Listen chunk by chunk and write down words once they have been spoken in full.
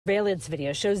Surveillance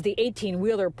video shows the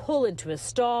 18-wheeler pull into a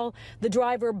stall. The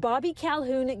driver, Bobby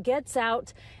Calhoun, gets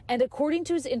out, and according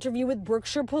to his interview with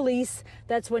Brookshire police,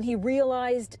 that's when he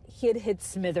realized he had hit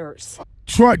Smithers.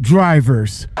 Truck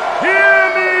drivers,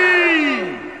 hear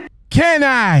me! Can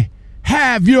I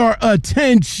have your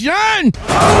attention?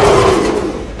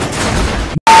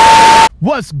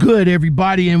 What's good,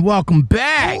 everybody, and welcome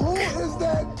back. Who is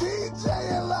that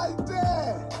DJing like that?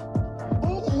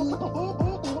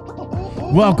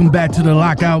 Welcome back to the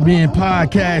Lockoutmen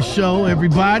podcast show,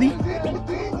 everybody.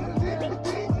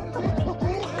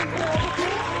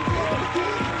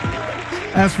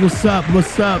 That's what's up.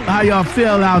 What's up? How y'all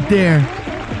feel out there?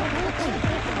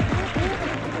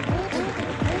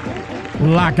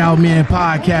 Lockoutmen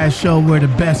podcast show where the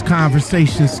best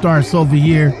conversation starts over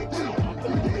here.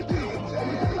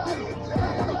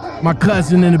 My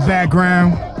cousin in the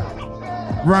background,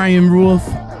 Ryan Wolf.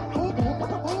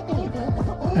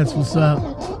 That's what's up.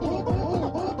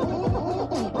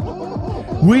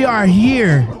 We are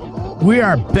here. We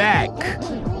are back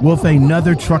with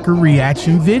another trucker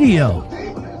reaction video.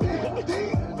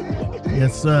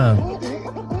 Yes, sir.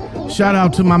 Shout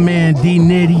out to my man D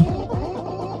Nitty.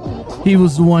 He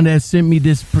was the one that sent me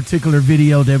this particular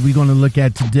video that we're going to look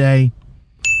at today.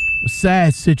 A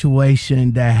sad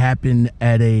situation that happened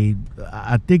at I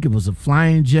think it was a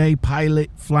Flying J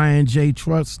pilot, Flying J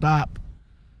truck stop.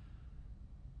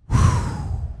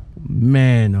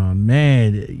 Man, oh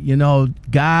man, you know,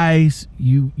 guys,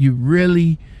 you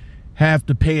really have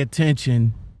to pay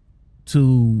attention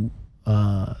to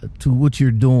what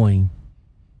you're doing.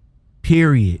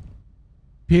 Period.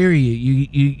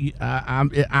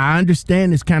 I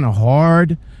understand it's kind of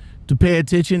hard to pay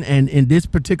attention, and in this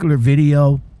particular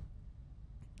video,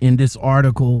 in this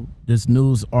article, this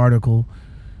news article,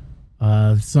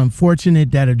 it's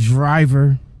unfortunate that a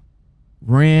driver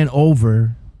ran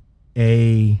over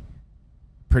a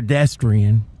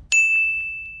pedestrian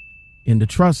in the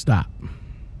truck stop.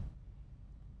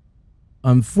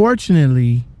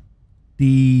 Unfortunately,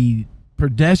 the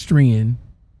pedestrian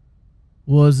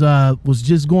was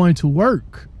just going to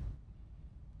work.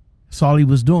 That's all he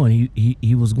was doing.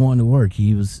 He was going to work.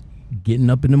 He was getting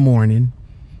up in the morning,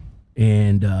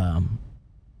 and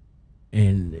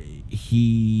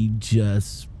he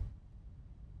just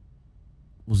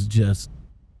was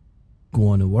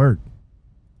going to work.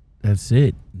 That's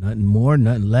it. Nothing more,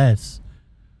 nothing less.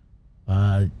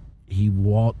 He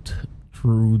walked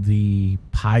through the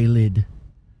pilot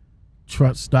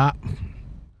truck stop,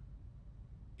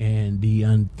 and the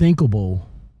unthinkable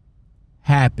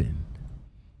happened.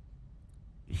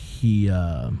 He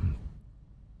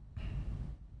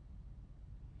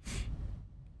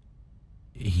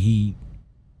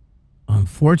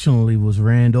unfortunately was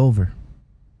ran over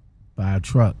by a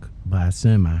truck, by a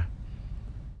semi.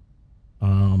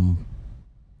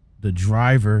 The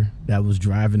driver that was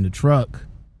driving the truck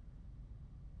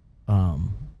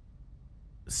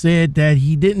said that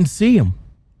he didn't see him.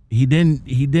 He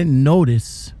didn't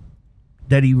notice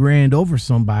that he ran over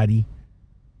somebody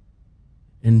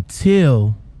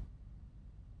until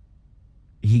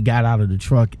he got out of the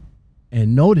truck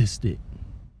and noticed it.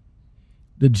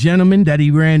 The gentleman that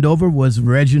he ran over was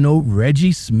Reginald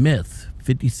Reggie Smith,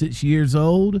 56 years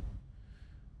old.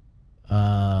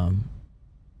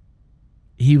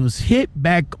 He was hit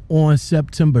back on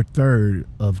September 3rd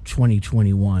of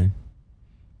 2021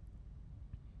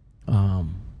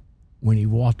 when he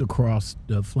walked across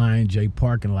the Flying J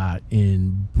parking lot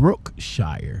in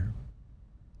Brookshire.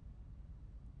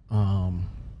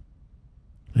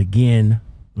 Again,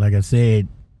 like I said,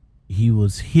 he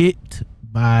was hit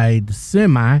by the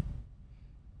semi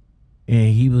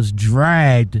and he was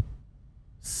dragged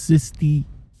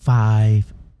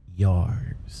 65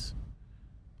 yards.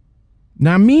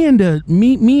 Now, me and D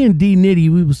Nitty,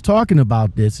 we was talking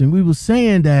about this, and we was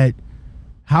saying that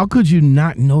how could you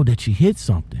not know that you hit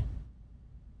something?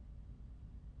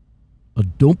 A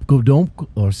dump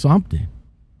or something.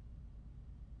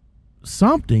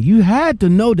 Something. You had to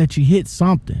know that you hit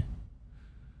something.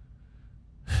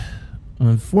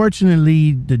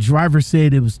 Unfortunately, the driver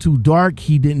said it was too dark.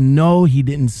 He didn't know. He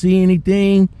didn't see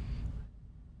anything.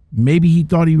 Maybe he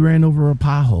thought he ran over a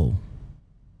pothole.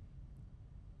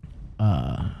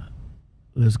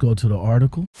 Let's go to the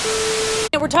article.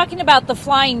 We're talking about the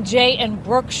Flying J in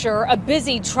Brookshire, a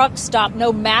busy truck stop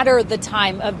no matter the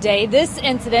time of day. This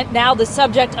incident, now the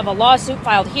subject of a lawsuit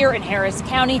filed here in Harris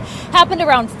County, happened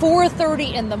around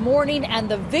 4:30 in the morning, and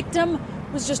the victim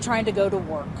was just trying to go to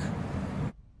work.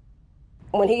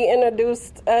 When he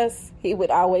introduced us, he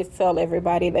would always tell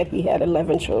everybody that he had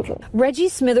 11 children. Reggie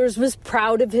Smithers was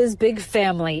proud of his big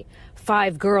family.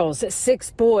 5 girls,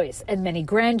 6 boys, and many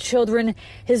grandchildren.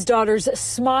 His daughters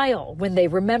smile when they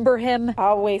remember him.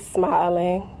 Always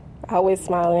smiling,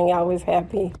 always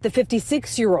happy. The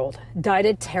 56-year-old died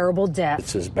a terrible death.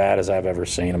 It's as bad as I've ever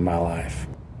seen in my life.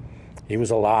 He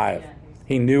was alive.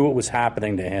 He knew what was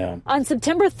happening to him. On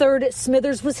September 3rd,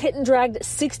 Smithers was hit and dragged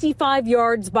 65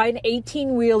 yards by an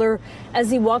 18-wheeler as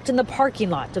he walked in the parking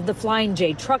lot of the Flying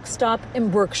J truck stop in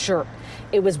Brookshire.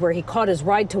 It was where he caught his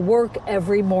ride to work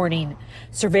every morning.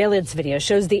 Surveillance video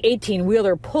shows the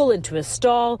 18-wheeler pull into a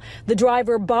stall. The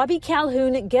driver, Bobby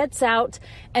Calhoun, gets out,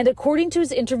 and according to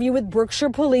his interview with Brookshire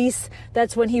police,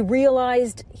 that's when he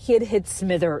realized he had hit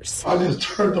Smithers. I just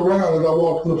turned around as I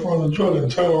walked in the front of the truck and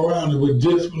turned around and with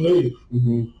disbelief.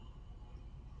 Mm-hmm.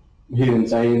 He didn't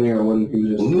say anything, or wasn't he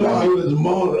just... No, he was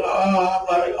moaning. I'm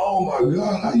like, oh my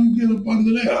God, how you get up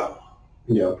under there?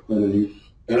 Yeah,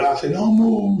 and I said, don't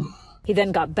move. He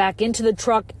then got back into the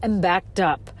truck and backed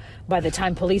up. By the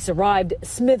time police arrived,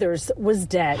 Smithers was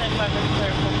dead.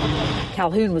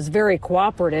 Calhoun was very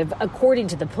cooperative. According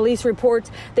to the police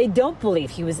report, they don't believe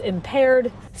he was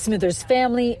impaired. Smithers'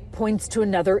 family points to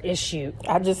another issue.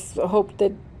 I just hope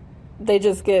that they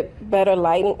just get better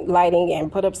lighting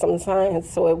and put up some signs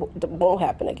so it won't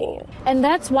happen again. And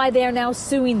that's why they are now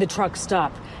suing the truck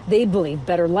stop. They believe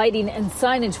better lighting and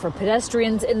signage for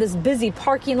pedestrians in this busy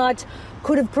parking lot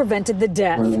could have prevented the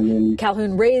death.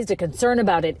 Calhoun raised a concern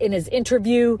about it in his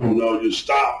interview. No, you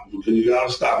stop, because you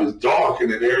gotta stop. It's dark in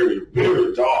that area,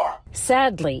 very dark.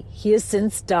 Sadly, he has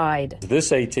since died.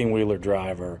 This 18-wheeler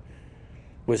driver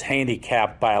was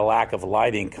handicapped by a lack of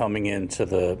lighting coming into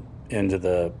the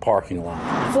parking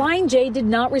lot. Flying J did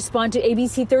not respond to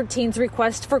ABC 13's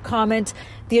request for comment.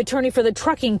 The attorney for the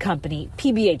trucking company,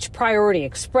 PBH Priority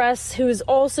Express, who is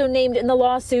also named in the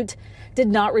lawsuit, did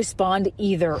not respond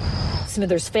either.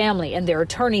 Smithers' family and their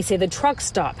attorney say the truck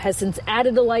stop has since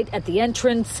added a light at the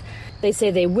entrance. They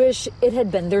say they wish it had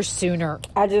been there sooner.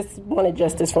 I just wanted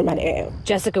justice for my dad.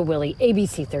 Jessica Willey,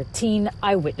 ABC 13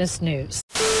 Eyewitness News.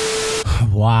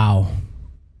 Wow.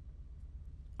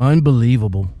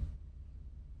 Unbelievable.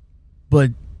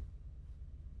 But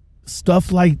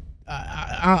stuff like,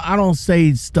 I don't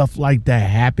say stuff like that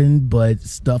happened, but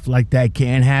stuff like that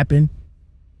can happen.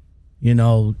 You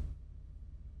know,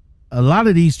 a lot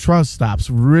of these truck stops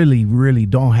really, really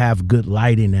don't have good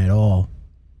lighting at all.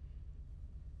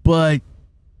 But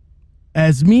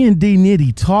as me and D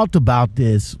Nitty talked about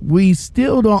this, we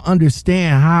still don't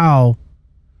understand how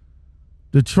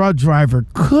the truck driver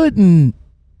couldn't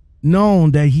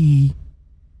known that he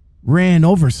ran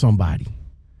over somebody.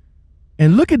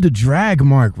 And look at the drag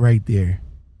mark right there.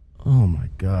 Oh my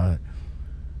God.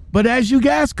 But as you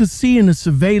guys could see in the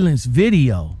surveillance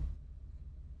video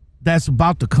that's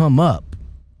about to come up,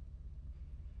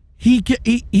 he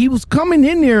was coming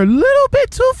in there a little bit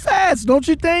too fast, don't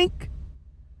you think?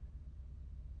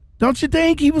 Don't you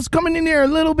think he was coming in there a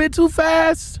little bit too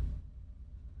fast?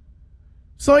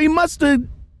 So he must have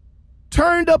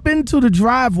turned up into the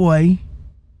driveway,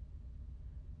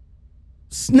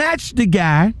 snatched the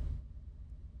guy,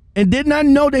 and did not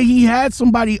know that he had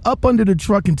somebody up under the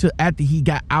truck until after he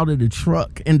got out of the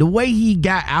truck. And the way he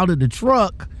got out of the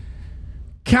truck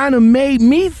kind of made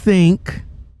me think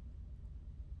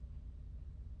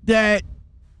that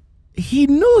he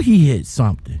knew he hit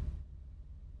something.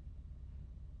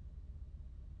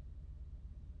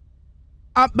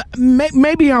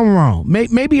 Maybe I'm wrong.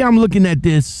 Maybe I'm looking at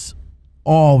this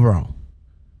all wrong.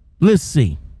 Let's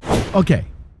see. Okay.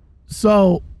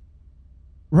 So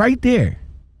right there.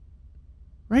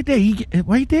 Right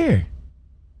there.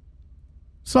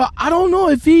 So I don't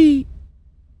know,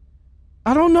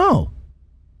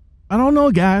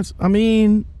 guys. I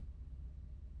mean,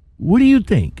 what do you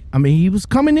think? I mean, he was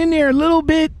coming in there a little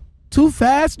bit too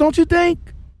fast, don't you think?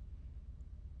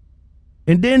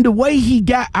 And then the way he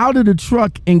got out of the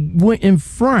truck and went in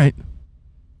front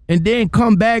and then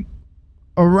come back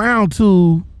around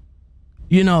to,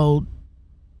 you know,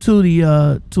 to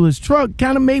his truck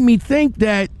kind of made me think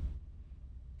that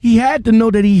he had to know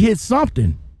that he hit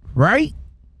something, right?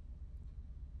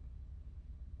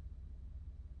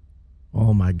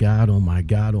 Oh my God,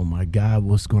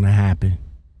 what's going to happen?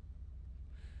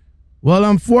 Well,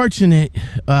 unfortunate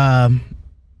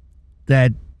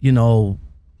that, you know,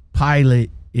 Pilot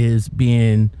is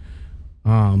being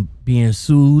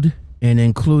sued, and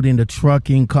including the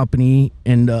trucking company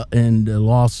in the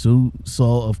lawsuit.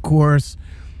 So of course,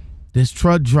 this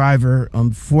truck driver,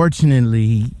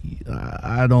 unfortunately,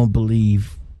 I don't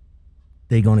believe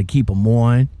they're gonna keep him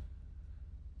on.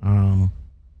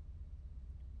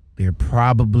 There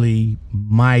probably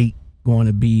might going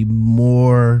to be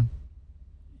more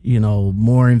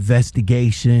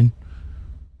investigation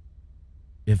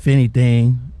if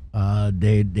anything,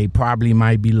 they probably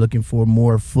might be looking for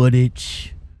more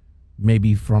footage,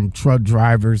 maybe from truck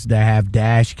drivers that have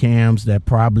dash cams that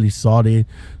probably saw the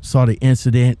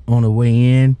incident on the way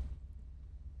in.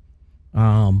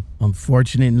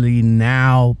 Unfortunately,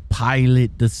 now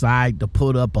pilot decide to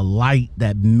put up a light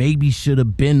that maybe should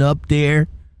have been up there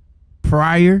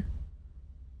prior.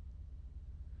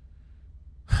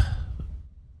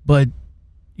 But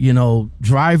you know,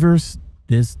 drivers,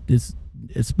 this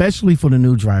especially for the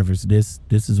new drivers, this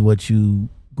is what you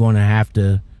gonna have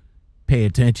to pay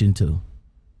attention to.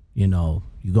 You know,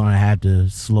 you're gonna have to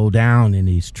slow down in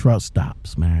these truck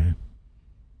stops, man.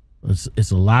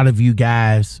 It's a lot of you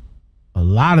guys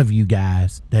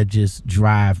that just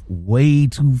drive way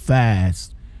too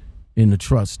fast in the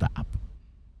truck stop.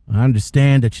 I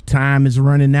understand that your time is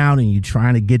running out and you're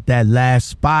trying to get that last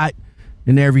spot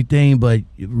and everything, but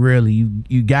really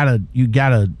you gotta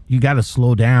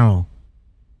slow down.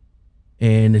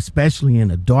 And especially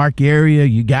in a dark area,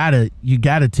 you gotta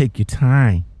take your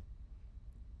time.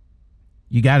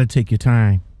 You gotta take your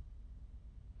time.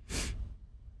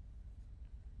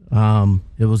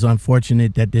 It was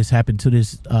unfortunate that this happened to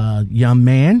this young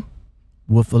man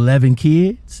with 11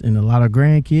 kids and a lot of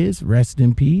grandkids. Rest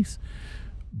in peace.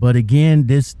 But again,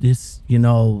 this you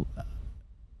know,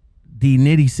 D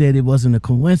Nitty said it wasn't a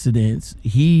coincidence.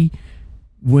 He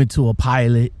went to a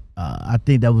pilot, I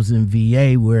think that was in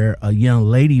VA, where a young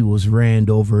lady was ran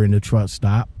over in a truck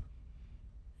stop.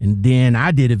 And then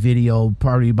I did a video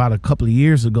probably about a couple of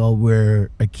years ago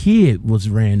where a kid was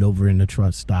ran over in a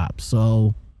truck stop.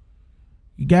 So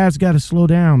you guys got to slow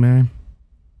down, man.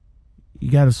 You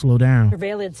got to slow down.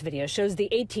 Surveillance video shows the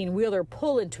 18-wheeler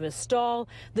pull into a stall.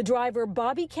 The driver,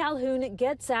 Bobby Calhoun,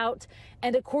 gets out.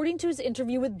 And according to his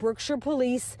interview with Brookshire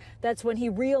police, that's when he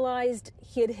realized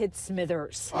he had hit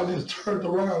Smithers. I just turned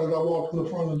around and I walked in the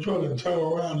front of the truck and turned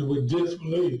around and with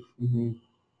disbelief. Mm-hmm.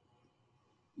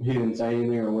 He didn't say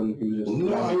anything, or when he was just...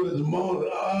 No, he was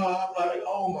moaning. I'm like,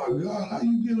 oh my God, how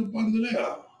you get up under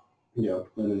there? Yeah,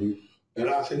 and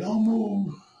I said, don't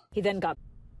move. He then got